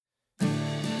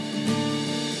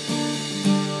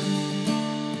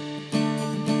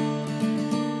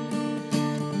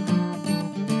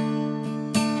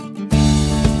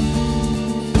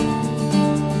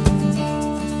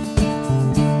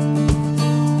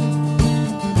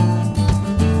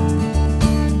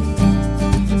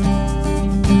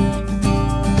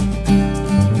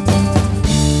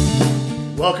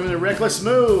Reckless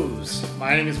Moves.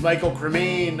 My name is Michael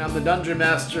Cremane. I'm the Dungeon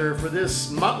Master for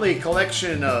this motley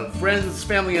collection of friends,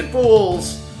 family, and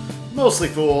fools. Mostly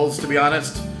fools, to be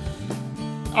honest.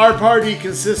 Our party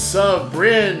consists of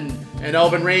Bryn, an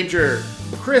Elven Ranger,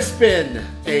 Crispin,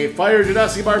 a Fire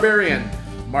Genasi Barbarian,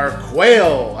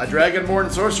 Marquail, a Dragonborn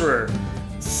Sorcerer,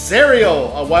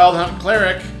 Serial, a Wild Hunt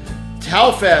Cleric,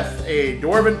 Talfeth, a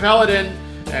Dwarven Paladin,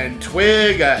 and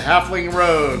Twig, a Halfling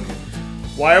Rogue.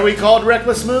 Why are we called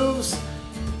Reckless Moves?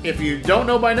 If you don't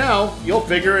know by now, you'll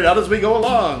figure it out as we go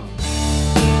along.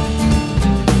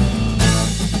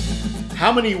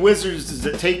 How many wizards does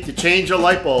it take to change a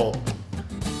light bulb?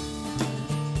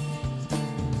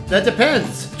 That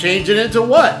depends. Change it into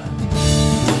what?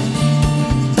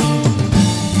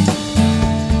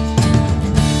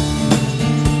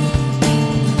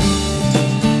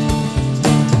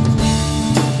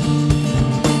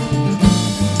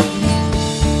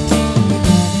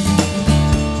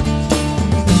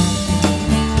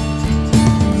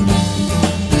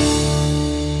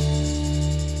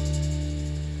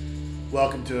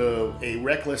 Welcome to a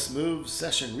Reckless Moves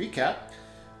session recap.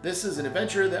 This is an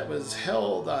adventure that was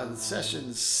held on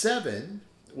session 7,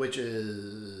 which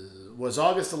was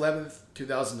August 11th,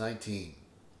 2019.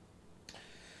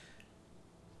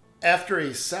 After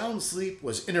a sound sleep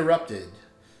was interrupted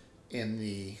in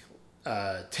the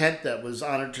tent that was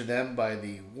honored to them by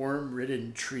the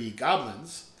worm-ridden tree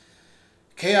goblins,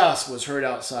 chaos was heard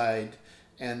outside,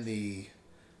 and the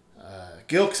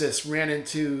Gilxis ran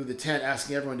into the tent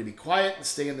asking everyone to be quiet and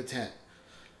stay in the tent.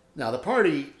 Now, the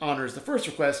party honors the first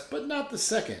request, but not the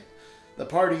second. The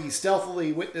party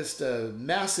stealthily witnessed a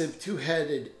massive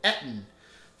two-headed Ettin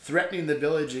threatening the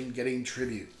village and getting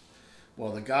tribute.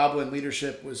 While the goblin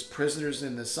leadership was prisoners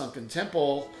in the sunken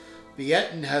temple, the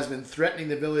Ettin has been threatening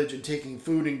the village and taking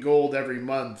food and gold every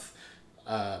month.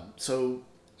 So,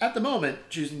 at the moment,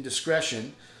 choosing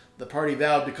discretion, the party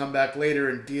vowed to come back later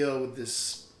and deal with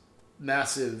this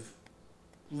massive,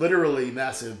 literally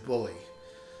massive bully.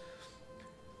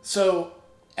 So,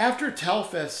 after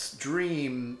Talfeth's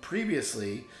dream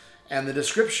previously, and the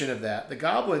description of that, the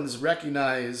goblins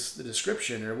recognize the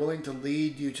description and are willing to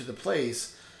lead you to the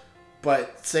place,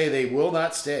 but say they will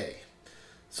not stay.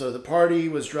 So the party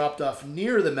was dropped off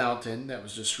near the mountain that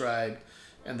was described,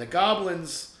 and the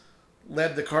goblins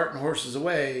led the cart and horses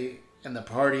away, and the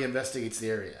party investigates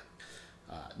the area.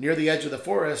 Near the edge of the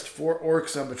forest, 4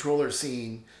 orcs on patrol are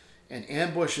seen. An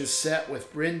ambush is set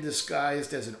with Bryn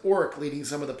disguised as an orc leading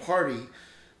some of the party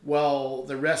while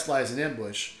the rest lies in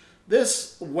ambush.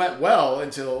 This went well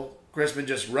until Crispin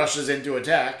just rushes in to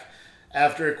attack.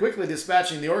 After quickly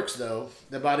dispatching the orcs, though,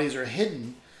 the bodies are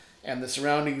hidden and the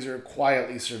surroundings are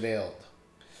quietly surveilled.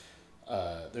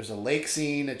 There's a lake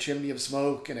scene, a chimney of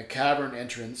smoke, and a cavern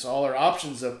entrance. All are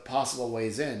options of possible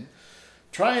ways in.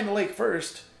 Trying the lake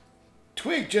first,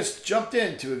 Twig just jumped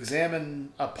in to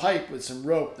examine a pipe with some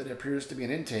rope that appears to be an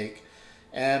intake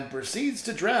and proceeds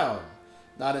to drown,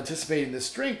 not anticipating the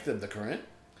strength of the current.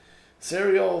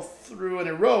 Serial threw in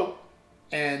a rope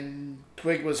and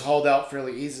Twig was hauled out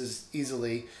fairly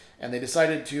easily, and they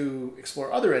decided to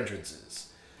explore other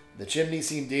entrances. The chimney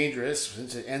seemed dangerous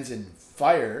since it ends in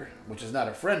fire, which is not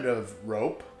a friend of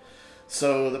rope,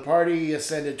 so the party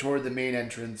ascended toward the main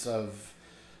entrance of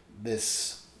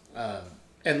this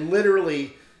and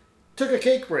literally took a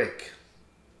cake break.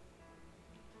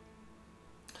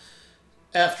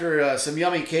 After some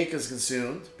yummy cake is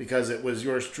consumed, because it was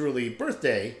yours truly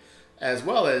birthday, as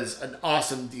well as an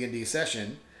awesome D&D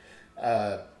session,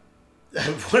 one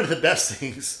of the best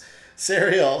things,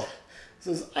 Serial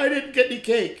says, "I didn't get any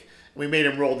cake." We made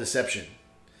him roll deception.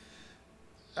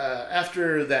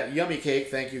 After that yummy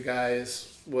cake, thank you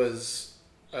guys, was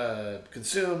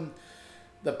consumed,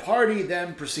 the party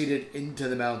then proceeded into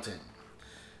the mountain.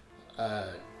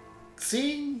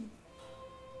 Seeing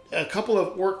a couple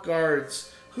of orc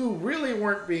guards who really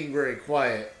weren't being very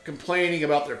quiet, complaining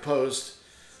about their post,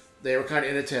 they were kind of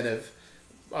inattentive.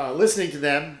 Listening to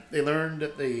them, they learned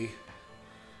that the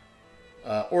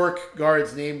orc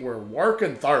guards' name were Wark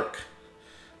and Thark,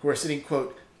 who are sitting,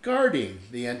 quote, guarding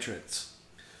the entrance.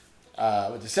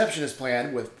 A deception is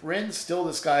planned, with Bryn still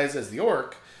disguised as the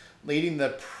orc, leading the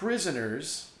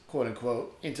prisoners,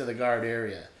 quote-unquote, into the guard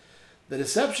area. The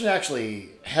deception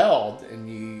actually held,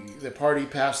 and the party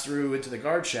passed through into the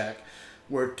guard shack,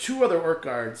 where 2 other orc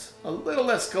guards, a little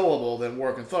less gullible than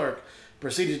Wark and Thark,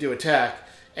 proceeded to attack,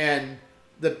 and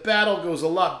the battle goes a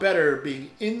lot better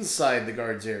being inside the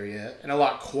guards area and a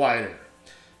lot quieter.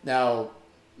 Now,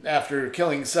 after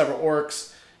killing several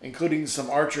orcs, including some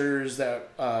archers that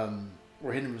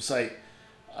were hidden from sight,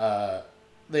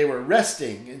 they were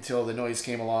resting until the noise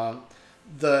came along.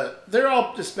 they're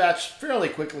all dispatched fairly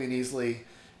quickly and easily,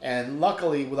 and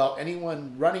luckily without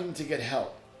anyone running to get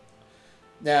help.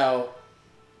 Now,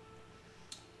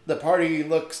 the party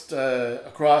looks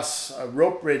across a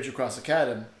rope bridge across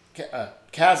a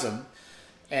chasm,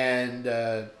 and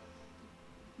the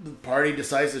party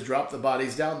decides to drop the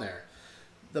bodies down there.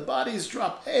 The bodies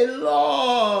drop a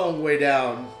long way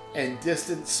down, and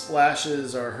distant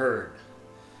splashes are heard.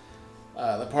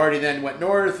 The party then went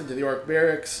north into the Orc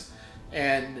barracks,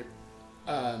 and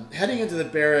heading into the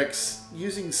barracks,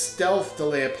 using stealth to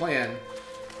lay a plan,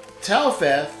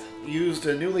 Talfeth used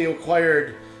a newly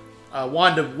acquired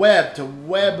wand of web to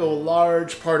web a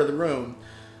large part of the room,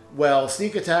 while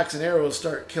sneak attacks and arrows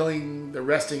start killing the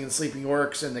resting and sleeping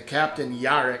orcs and the captain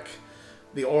Yarrick,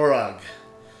 the Orog.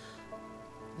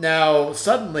 Now,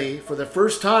 suddenly, for the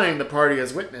first time the party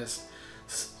has witnessed,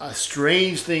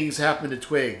 strange things happen to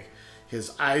Twig.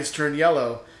 His eyes turn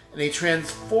yellow, and he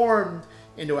transformed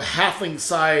into a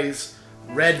halfling-sized,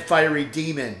 red fiery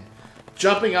demon,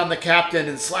 jumping on the captain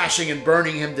and slashing and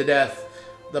burning him to death.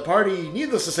 The party,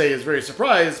 needless to say, is very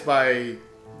surprised by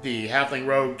the halfling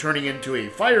rogue turning into a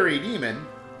fiery demon.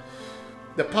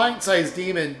 The pint-sized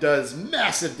demon does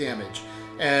massive damage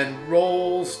and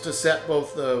rolls to set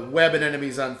both the web and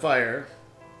enemies on fire.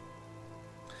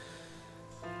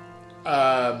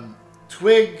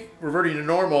 Twig reverting to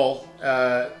normal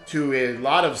to a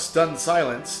lot of stunned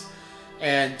silence,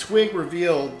 and Twig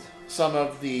revealed some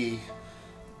of the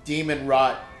demon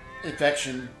rot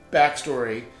infection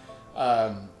backstory,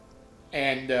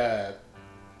 and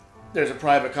there's a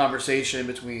private conversation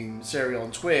between Serial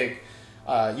and Twig.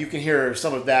 You can hear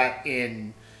some of that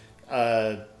in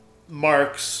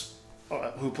Mark's,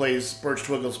 who plays Birch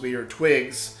Twigglesby, or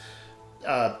Twig's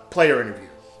player interview.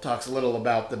 Talks a little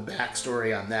about the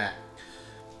backstory on that.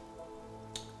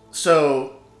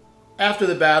 So, after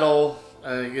the battle,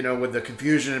 with the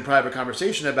confusion and private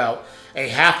conversation about a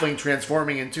halfling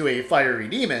transforming into a fiery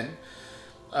demon,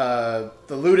 the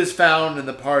loot is found and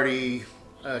the party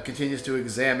continues to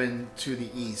examine to the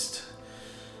east.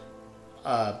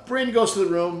 Bryn goes to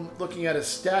the room looking at a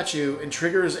statue and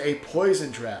triggers a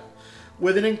poison trap.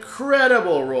 With an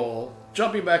incredible roll,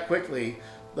 jumping back quickly,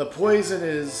 the poison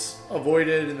is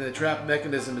avoided and the trap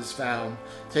mechanism is found,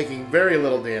 taking very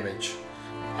little damage.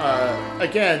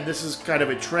 Again, this is kind of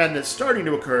a trend that's starting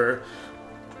to occur.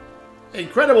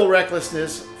 Incredible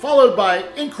recklessness, followed by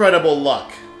incredible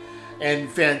luck. And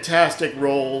fantastic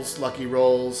rolls, lucky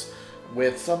rolls,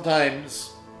 with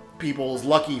sometimes people's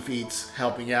lucky feats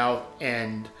helping out.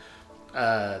 And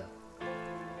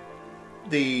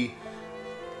the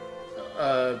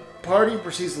party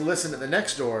proceeds to listen at the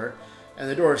next door, and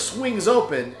the door swings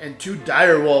open, and two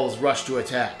direwolves rush to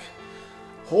attack.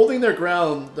 Holding their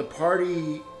ground, the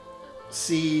party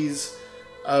sees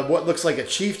what looks like a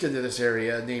chieftain in this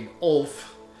area named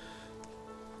Ulf.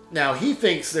 Now, he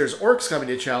thinks there's orcs coming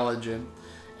to challenge him,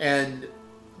 and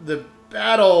the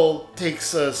battle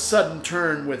takes a sudden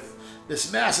turn with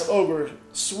this massive ogre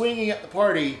swinging at the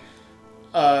party,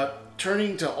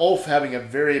 turning to Ulf having a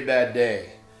very bad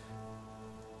day.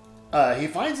 He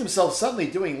finds himself suddenly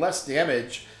doing less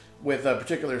damage with a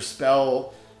particular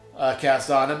spell cast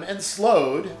on him, and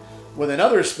slowed with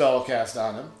another spell cast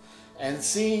on him, and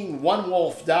seeing one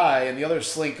wolf die and the other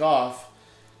slink off,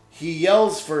 he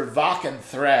yells for Vok and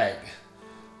Thrag.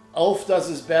 Ulf does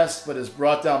his best, but is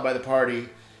brought down by the party.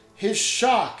 His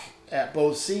shock at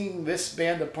both seeing this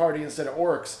band of party instead of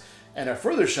orcs, and a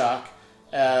further shock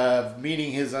of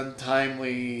meeting his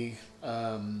untimely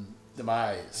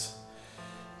demise.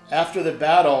 After the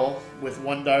battle, with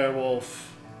one direwolf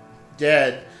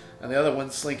dead and the other one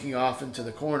slinking off into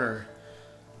the corner,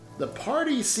 the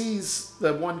party sees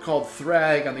the one called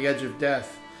Thrag on the edge of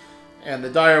death, and the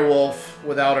direwolf,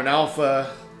 without an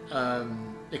alpha,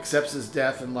 accepts his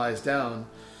death and lies down,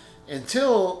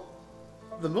 until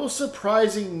the most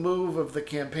surprising move of the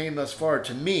campaign thus far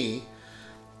to me,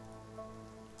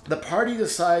 the party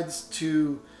decides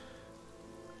to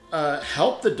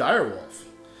help the direwolf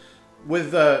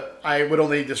with I would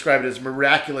only describe it as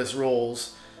miraculous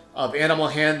rolls of animal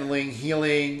handling,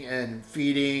 healing, and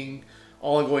feeding,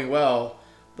 all going well.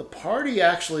 The party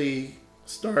actually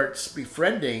starts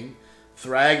befriending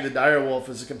Thrag the direwolf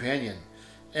as a companion,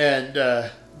 and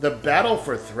the battle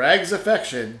for Thrag's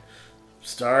affection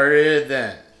started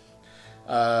then.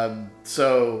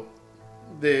 So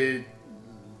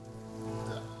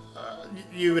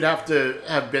you would have to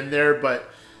have been there, but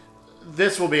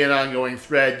this will be an ongoing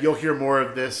thread. You'll hear more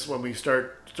of this when we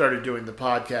started doing the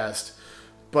podcast.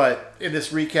 But in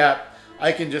this recap,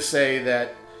 I can just say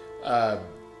that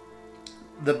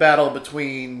the battle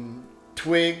between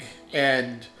Twig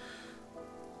and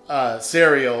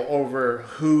serial over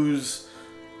who's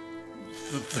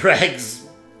Thrag's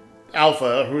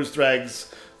alpha, who's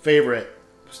Thrag's favorite,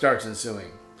 starts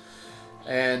ensuing.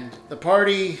 And the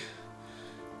party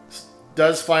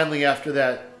does finally, after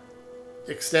that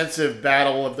extensive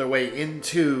battle of their way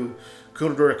into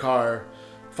Kundrakar,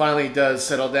 finally does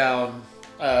settle down,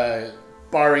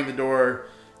 barring the door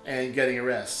and getting a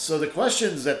rest. So the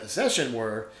questions at the session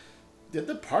were, did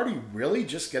the party really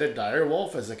just get a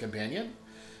direwolf as a companion?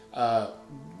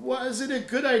 Was it a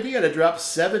good idea to drop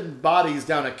 7 bodies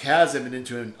down a chasm and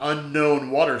into an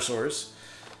unknown water source?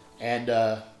 And,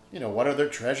 what other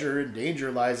treasure and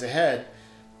danger lies ahead?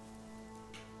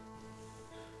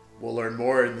 We'll learn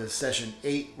more in the Session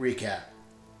 8 recap.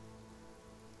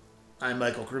 I'm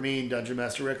Michael Cremeen, Dungeon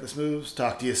Master Reckless Moves.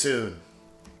 Talk to you soon.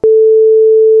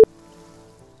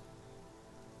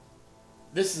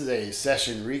 This is a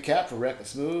session recap for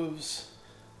Reckless Moves.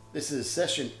 This is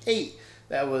Session 8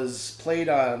 that was played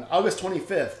on August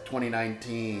 25th,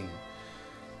 2019.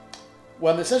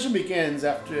 When the session begins,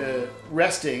 after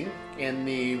resting in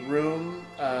the room,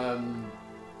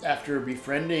 after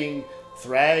befriending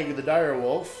Thrag the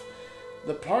direwolf,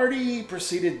 the party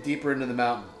proceeded deeper into the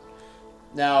mountain.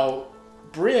 Now,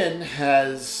 Bryn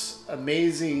has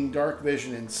amazing dark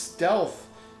vision and stealth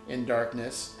in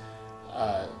darkness.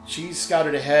 She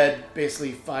scouted ahead,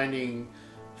 basically finding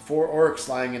 4 orcs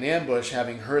lying in ambush,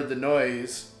 having heard the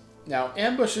noise. Now,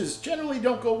 ambushes generally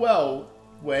don't go well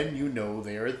when you know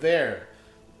they are there.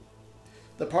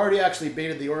 The party actually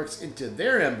baited the orcs into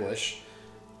their ambush,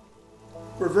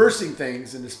 reversing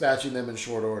things and dispatching them in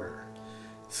short order.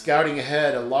 Scouting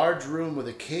ahead, a large room with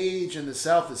a cage in the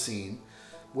south is seen.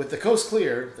 With the coast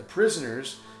clear, the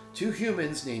prisoners, 2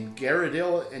 humans named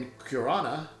Garadil and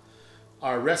Kurana,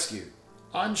 are rescued.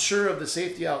 Unsure of the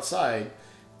safety outside,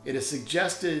 it is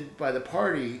suggested by the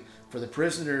party for the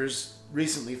prisoners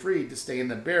recently freed to stay in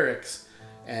the barracks,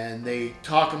 and they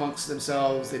talk amongst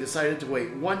themselves. They decided to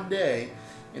wait 1 day,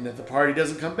 and if the party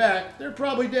doesn't come back, they're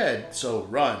probably dead, so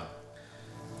run.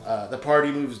 The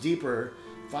party moves deeper,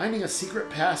 finding a secret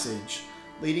passage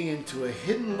leading into a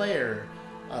hidden lair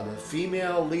of a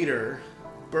female leader,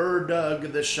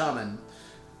 Burdug the Shaman,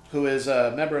 who is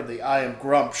a member of the I Am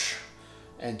Grumpsh,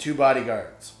 and 2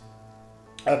 bodyguards.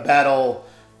 A battle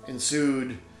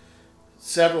ensued,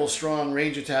 several strong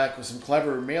range attack with some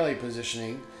clever melee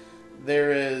positioning.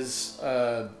 There is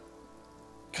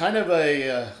kind of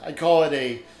I call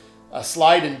it a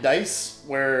slide and dice,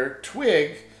 where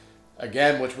Twig,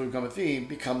 again, which will become a theme,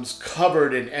 becomes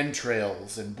covered in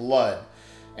entrails and blood.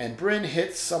 And Bryn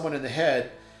hits someone in the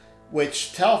head,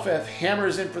 which Talfeth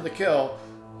hammers in for the kill,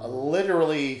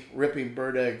 literally ripping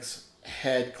Burdug's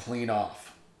head clean off.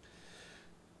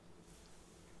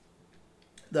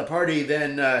 The party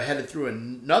then headed through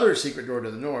another secret door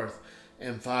to the north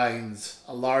and finds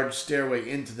a large stairway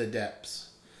into the depths.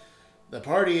 The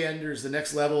party enters the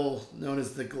next level, known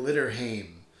as the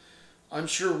Glitterheim.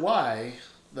 Unsure why,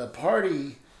 the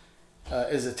party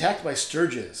is attacked by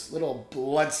sturges, little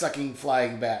blood-sucking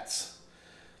flying bats.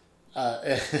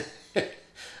 I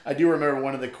do remember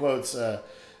one of the quotes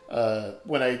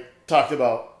when I talked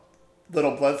about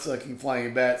little blood-sucking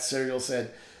flying bats. Serial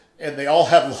said, and they all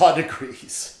have law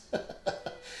degrees.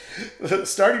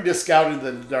 Starting to scout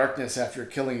into the darkness after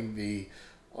killing the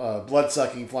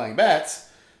blood-sucking flying bats,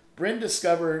 Bryn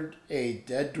discovered a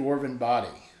dead dwarven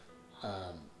body.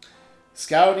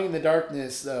 Scouting the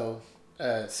darkness, though,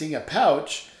 seeing a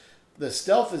pouch, the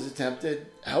stealth is attempted.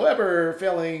 However,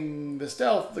 failing the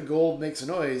stealth, the gold makes a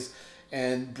noise,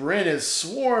 and Bryn is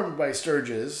swarmed by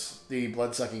sturges, the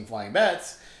blood-sucking flying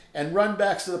bats, and run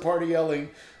back to the party yelling,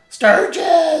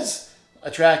 "Sturges!"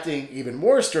 attracting even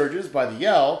more sturges by the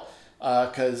yell,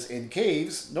 because in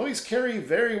caves, noise carry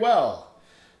very well.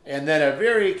 And then a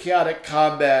very chaotic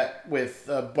combat with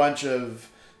a bunch of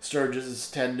sturges,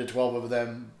 10 to 12 of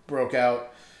them, broke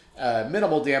out.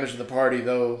 Minimal damage to the party,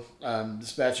 though,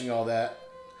 dispatching all that.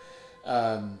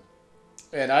 And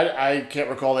I can't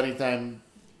recall any time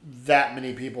that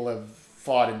many people have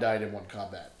fought and died in one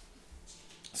combat.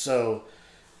 So,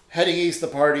 heading east, the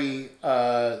party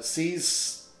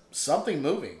sees something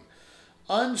moving.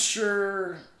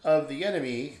 Unsure of the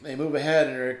enemy, they move ahead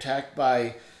and are attacked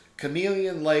by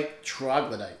chameleon-like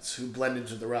troglodytes who blend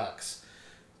into the rocks.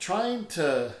 Trying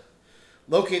to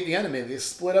locate the enemy, they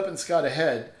split up and scout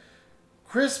ahead.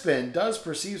 Crispin does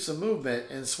perceive some movement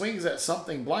and swings at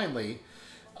something blindly.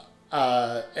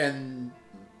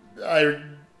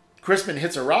 Crispin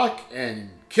hits a rock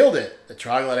and killed it. The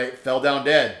troglodyte fell down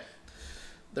dead.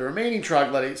 The remaining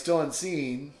troglodyte, still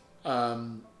unseen,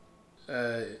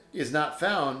 is not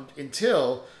found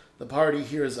until the party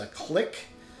hears a click,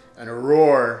 and a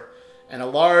roar, and a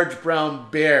large brown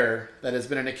bear that has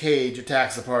been in a cage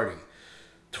attacks the party.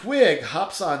 Twig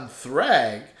hops on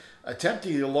Thrag,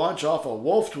 attempting to launch off a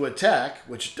wolf to attack,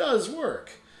 which does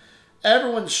work.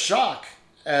 Everyone's shocked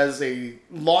as a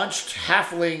launched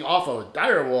halfling off a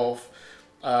direwolf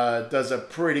does a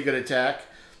pretty good attack.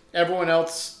 Everyone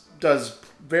else does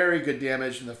very good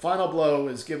damage, and the final blow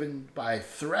is given by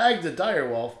Thrag the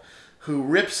direwolf, who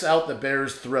rips out the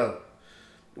bear's throat.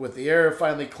 With the air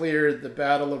finally cleared, the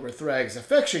battle over Thrag's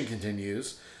affection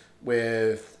continues,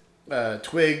 with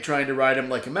Twig trying to ride him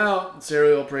like a mount, and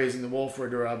Serial praising the wolf for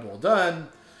a job well done.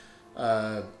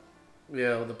 The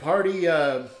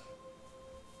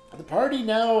party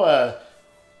now,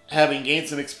 having gained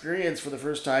some experience for the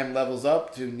first time, levels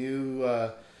up to new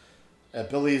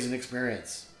abilities and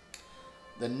experience.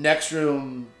 The next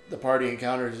room the party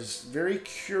encounters is very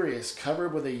curious,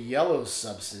 covered with a yellow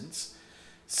substance.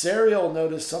 Serial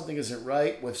noticed something isn't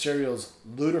right with Serial's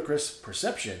ludicrous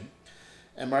perception,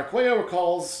 and Marqueo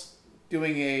recalls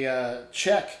doing a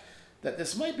check that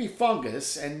this might be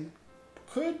fungus and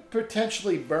could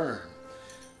potentially burn.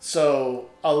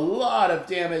 So a lot of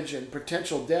damage and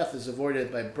potential death is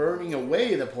avoided by burning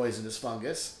away the poisonous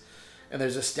fungus, and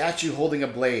there's a statue holding a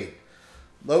blade.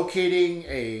 Locating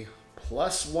a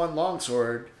 +1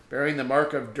 longsword bearing the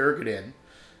mark of Durgadin,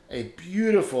 a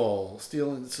beautiful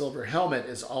steel and silver helmet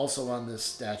is also on this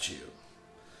statue.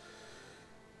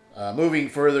 Moving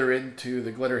further into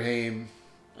the Glitterheim,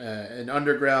 an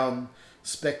underground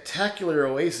spectacular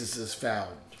oasis is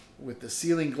found, with the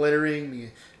ceiling glittering,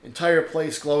 the entire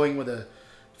place glowing with a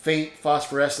faint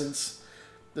phosphorescence.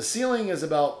 The ceiling is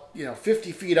about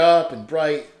 50 feet up and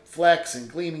bright, flecks and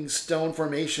gleaming stone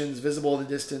formations visible in the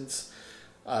distance.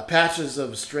 Patches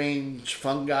of strange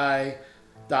fungi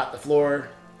dot the floor,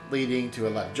 leading to a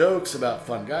lot of jokes about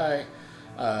fungi,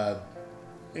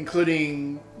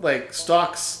 including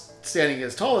stalks standing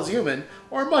as tall as a human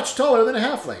or much taller than a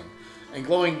halfling, and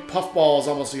glowing puffballs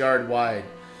almost a yard wide.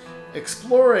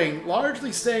 Exploring,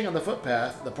 largely staying on the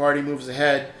footpath, the party moves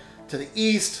ahead. To the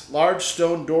east, large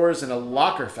stone doors and a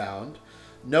locker found.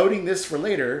 Noting this for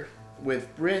later,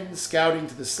 with Bryn scouting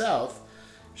to the south,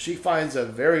 she finds a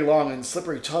very long and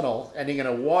slippery tunnel ending in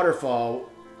a waterfall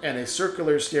and a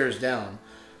circular stairs down.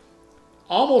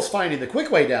 Almost finding the quick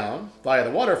way down via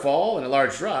the waterfall and a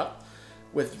large drop.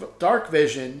 With dark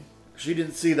vision, she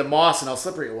didn't see the moss and how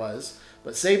slippery it was,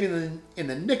 but saving in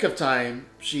the nick of time,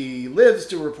 she lives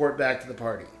to report back to the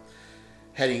party.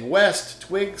 Heading west,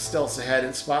 Twig stealths ahead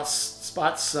and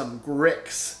spots some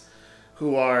Gricks,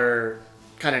 who are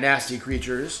kind of nasty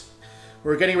creatures, who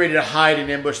are getting ready to hide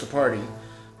and ambush the party.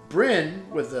 Bryn,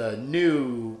 with a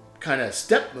new kind of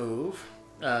step move,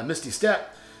 Misty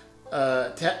Step,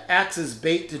 acts as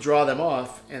bait to draw them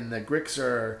off, and the Gricks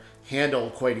are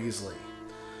handled quite easily.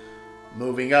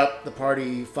 Moving up, the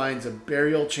party finds a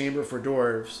burial chamber for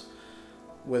dwarves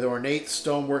with ornate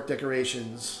stonework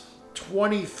decorations.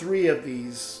 23 of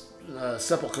these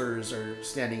sepulchres are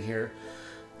standing here.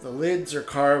 The lids are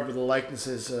carved with the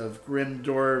likenesses of grim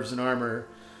dwarves in armor.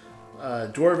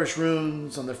 Dwarvish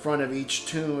runes on the front of each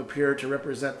tomb appear to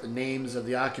represent the names of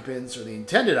the occupants or the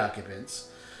intended occupants.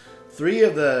 3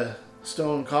 of the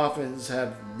stone coffins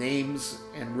have names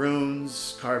and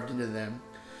runes carved into them.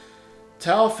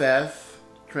 Talfeth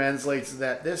translates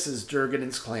that this is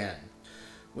Durgadin's clan,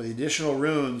 with additional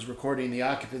runes recording the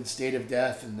occupant's date of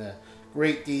death and the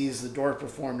great deeds the dwarf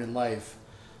performed in life.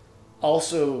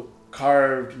 Also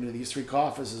carved into these 3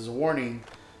 coffins is a warning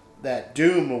that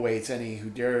doom awaits any who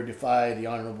dare defy the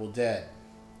honorable dead.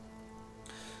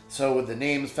 So with the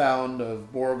names found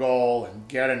of Borgol and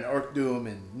Garen Orkdoom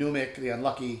and Numik the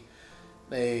Unlucky,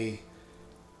 they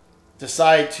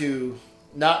decide to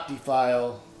not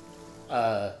defile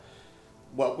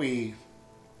what we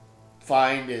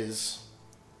find is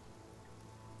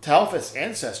Talfeth's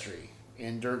ancestry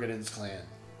in Durgadin's clan.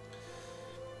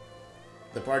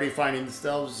 The party, finding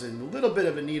themselves in a little bit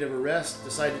of a need of a rest,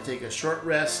 decide to take a short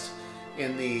rest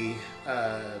in the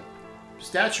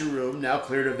statue room, now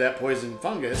cleared of that poison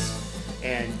fungus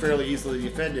and fairly easily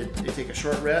defended. They take a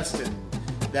short rest, and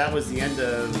that was the end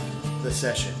of the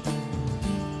session.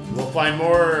 We'll find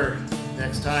more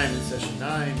next time in session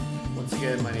 9. Once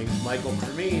again, my name is Michael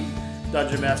Kermeen,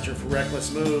 Dungeon Master for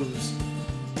Reckless Moves.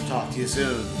 Talk to you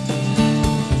soon.